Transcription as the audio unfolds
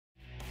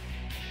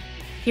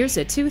Here's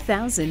a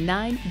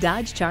 2009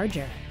 Dodge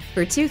Charger.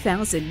 For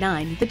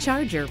 2009, the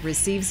Charger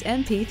receives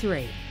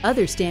MP3.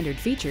 Other standard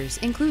features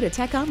include a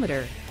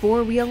tachometer,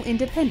 four-wheel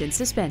independent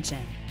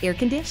suspension, air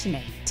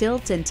conditioning,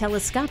 tilt and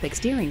telescopic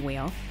steering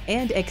wheel,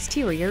 and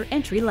exterior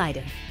entry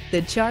lighting.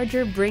 The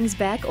Charger brings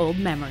back old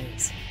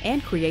memories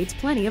and creates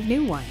plenty of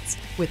new ones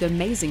with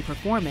amazing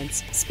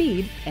performance,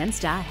 speed, and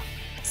style.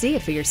 See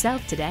it for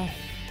yourself today.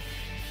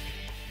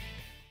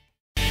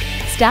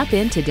 Stop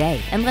in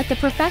today and let the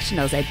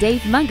professionals at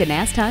Dave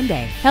Mungenast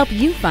Hyundai help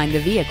you find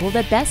the vehicle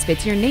that best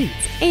fits your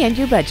needs and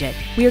your budget.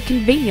 We are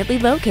conveniently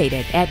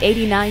located at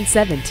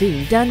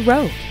 8917 Dunn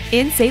Road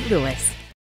in St. Louis.